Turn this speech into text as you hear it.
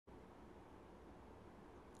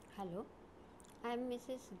Hello, I am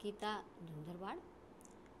Mrs. Geeta Zunjarwad,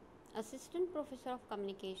 Assistant Professor of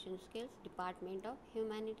Communication Skills, Department of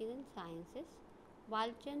Humanities and Sciences,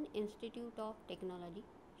 Walchand Institute of Technology,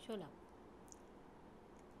 Solapur.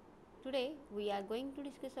 Today we are going to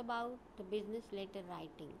discuss about the business letter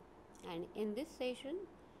writing, and in this session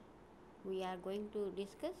we are going to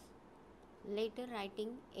discuss letter writing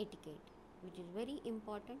etiquette, which is very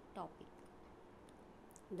important topic.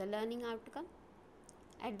 The learning outcome.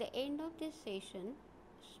 At the end of this session,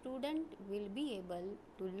 student will be able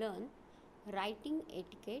to learn writing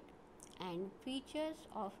etiquette and features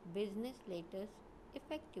of business letters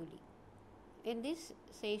effectively. In this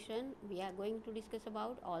session, we are going to discuss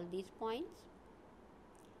about all these points.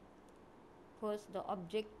 First, the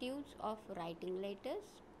objectives of writing letters,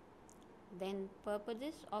 then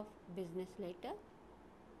purposes of business letter,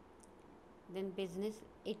 then business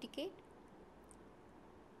etiquette.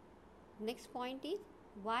 Next point is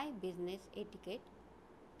why business etiquette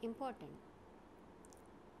important,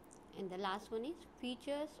 and the last one is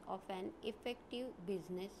features of an effective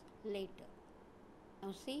business letter.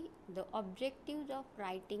 Now see the objectives of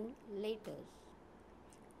writing letters.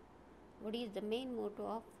 What is the main motto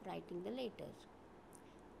of writing the letters?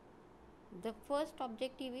 The first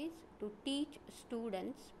objective is to teach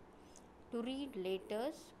students to read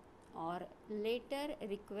letters or letter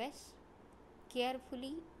requests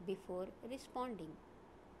carefully before responding.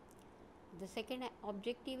 The second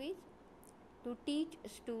objective is to teach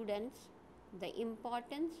students the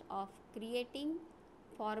importance of creating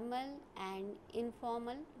formal and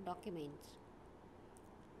informal documents.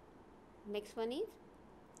 Next one is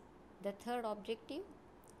the third objective,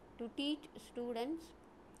 to teach students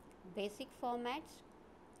basic formats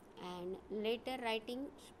and letter writing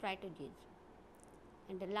strategies.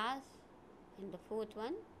 And the last and the fourth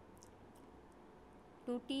one,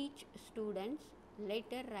 to teach students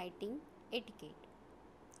letter writing etiquette,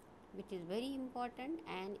 which is very important,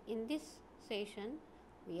 and in this session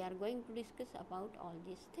we are going to discuss about all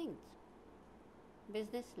these things.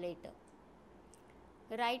 Business letter.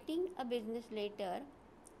 Writing a business letter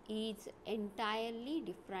is entirely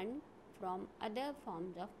different from other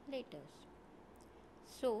forms of letters.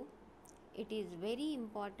 So, it is very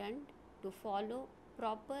important to follow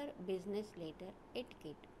proper business letter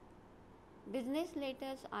etiquette. Business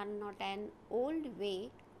letters are not an old way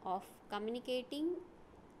of communicating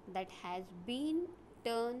that has been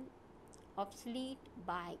turned obsolete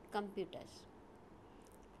by computers.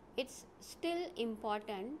 It's still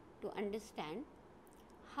important to understand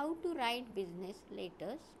how to write business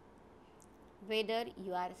letters, whether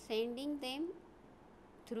you are sending them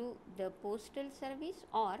through the postal service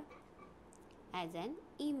or as an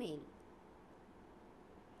email.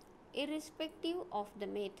 Irrespective of the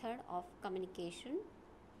method of communication,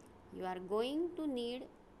 you are going to need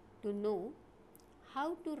to know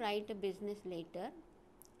how to write a business letter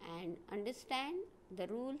and understand the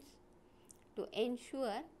rules to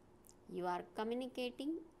ensure you are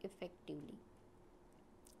communicating effectively.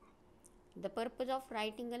 The purpose of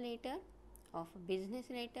writing a letter, of a business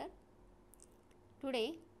letter.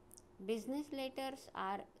 Today, business letters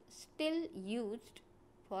are still used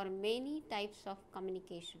for many types of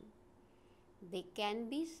communication. They can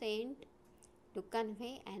be sent to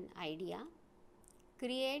convey an idea,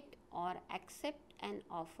 create or accept an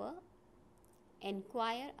offer,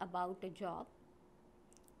 inquire about a job,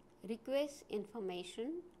 request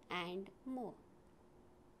information, and more.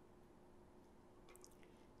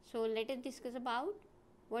 So let us discuss about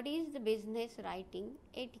what is the business writing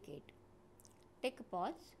etiquette. Take a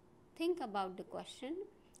pause, think about the question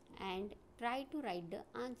and try to write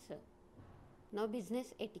the answer. Now,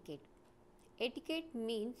 business etiquette. Etiquette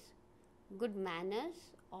means good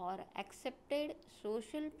manners or accepted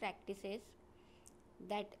social practices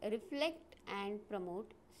that reflect and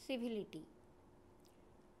promote civility.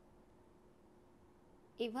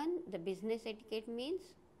 Even the business etiquette means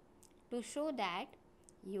to show that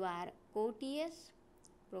you are courteous,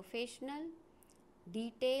 professional,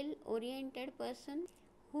 detail oriented person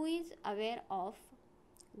who is aware of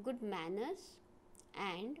good manners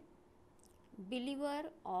and believer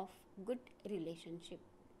of good relationship.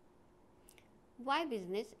 Why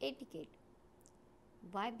business etiquette?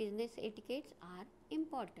 Why business etiquettes are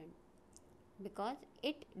important? Because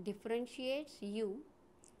it differentiates you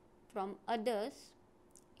from others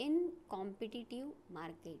in competitive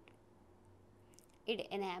market. It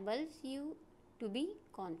enables you to be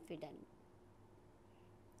confident.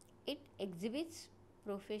 It exhibits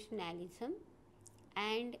professionalism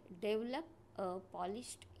and develop a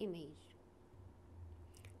polished image.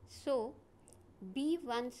 So, be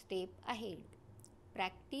one step ahead.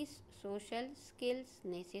 practice social skills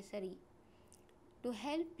necessary to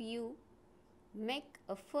help you make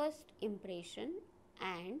a first impression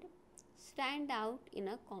and stand out in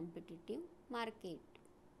a competitive market.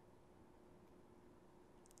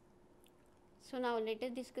 So now let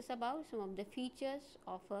us discuss about some of the features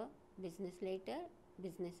of a business letter,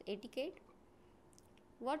 business etiquette.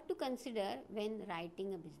 What to consider when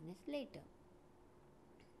writing a business letter.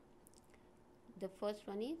 The first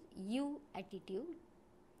one is you attitude.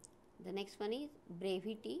 The next one is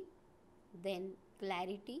brevity, then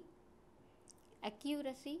clarity,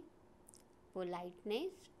 accuracy,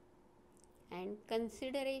 politeness, and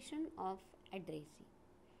consideration of addressee.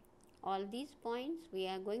 All these points we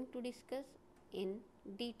are going to discuss in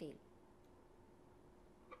detail.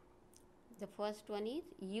 The first one is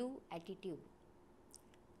you attitude.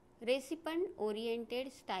 Recipient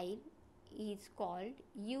oriented style is called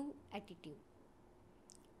you attitude.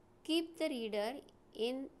 Keep the reader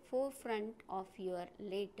in forefront of your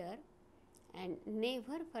letter and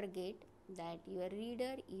never forget that your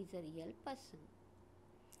reader is a real person.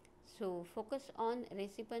 So focus on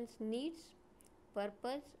recipient's needs,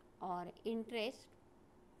 purpose or interest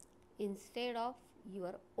instead of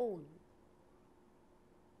your own.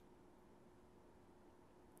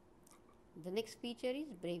 The next feature is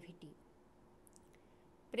brevity.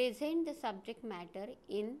 Present the subject matter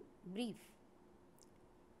in brief.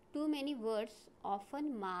 Too many words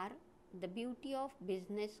often mar the beauty of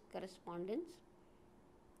business correspondence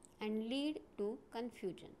and lead to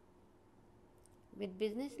confusion. With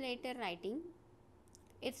business letter writing,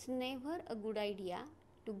 it's never a good idea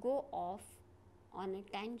to go off on a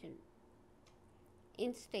tangent.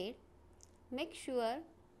 Instead, make sure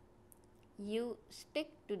you stick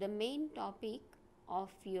to the main topic of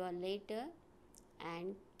your letter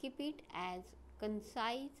and keep it as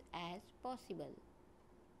concise as possible.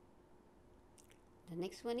 The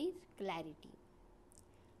next one is clarity.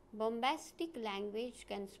 Bombastic language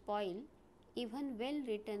can spoil even well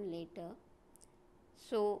written letter,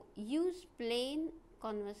 so use plain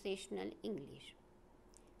conversational English.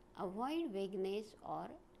 Avoid vagueness or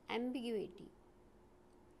ambiguity.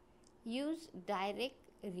 Use direct,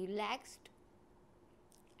 relaxed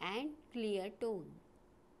and clear tone.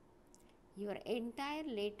 Your entire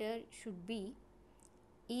letter should be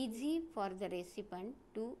easy for the recipient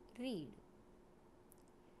to read.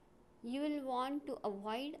 You will want to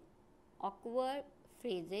avoid awkward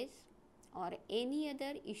phrases or any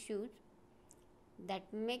other issues that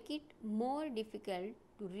make it more difficult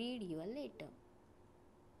to read your letter.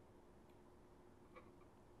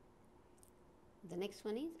 The next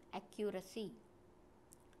one is accuracy.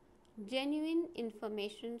 Genuine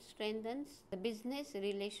information strengthens the business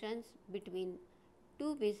relations between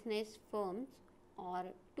two business firms or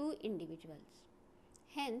two individuals.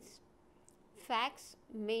 Hence, facts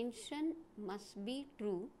mentioned must be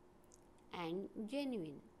true and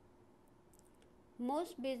genuine.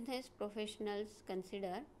 Most business professionals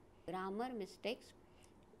consider grammar mistakes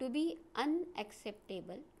to be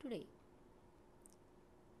unacceptable today.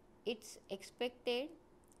 It's expected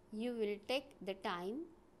you will take the time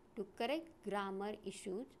to correct grammar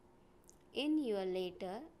issues in your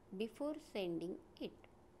letter before sending it.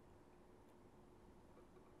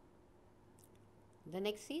 The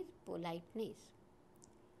next is politeness.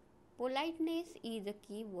 Politeness is a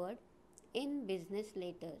key word in business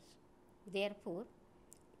letters. Therefore,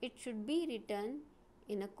 it should be written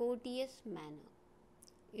in a courteous manner.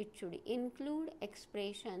 It should include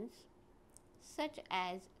expressions such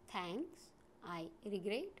as thanks, I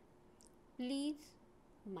regret, please,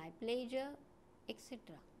 my pleasure, etc.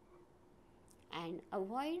 and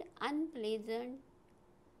avoid unpleasant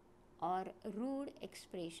or rude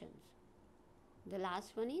expressions. The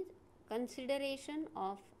last one is consideration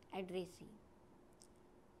of addressee.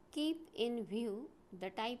 Keep in view the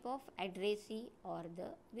type of addressee or the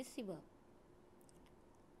receiver.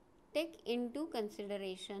 Take into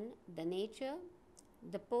consideration the nature,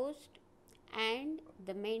 the post and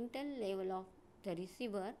the mental level of the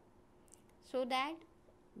receiver so that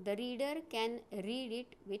the reader can read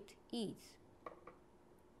it with ease.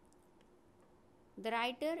 The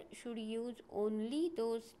writer should use only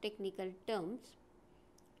those technical terms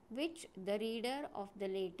which the reader of the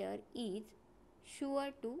letter is sure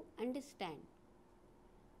to understand.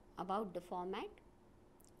 About the format.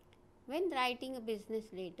 When writing a business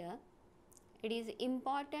letter, it is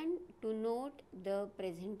important to note the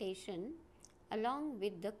presentation along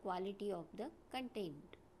with the quality of the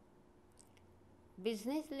content.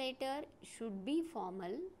 Business letter should be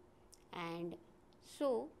formal and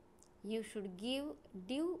so you should give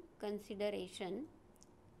due consideration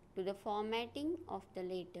to the formatting of the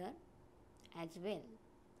letter as well.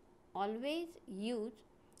 Always use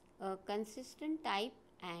a consistent type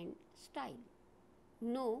and style.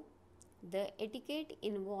 Know the etiquette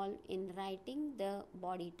involved in writing the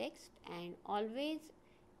body text and always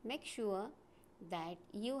make sure that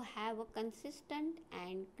you have a consistent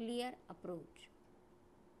and clear approach.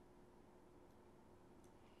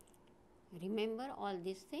 Remember all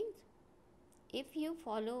these things. If you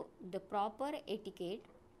follow the proper etiquette,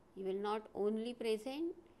 you will not only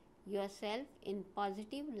present yourself in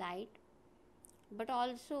positive light, but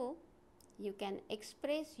also you can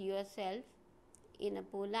express yourself in a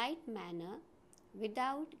polite manner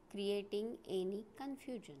without creating any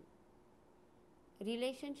confusion.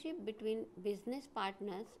 Relationship between business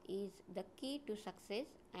partners is the key to success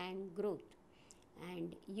and growth,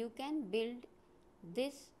 and you can build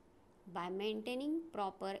this by maintaining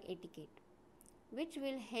proper etiquette, which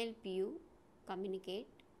will help you communicate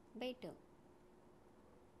better.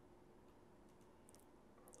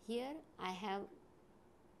 Here I have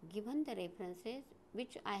given the references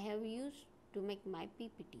which I have used to make my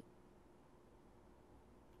PPT.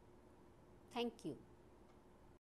 Thank you.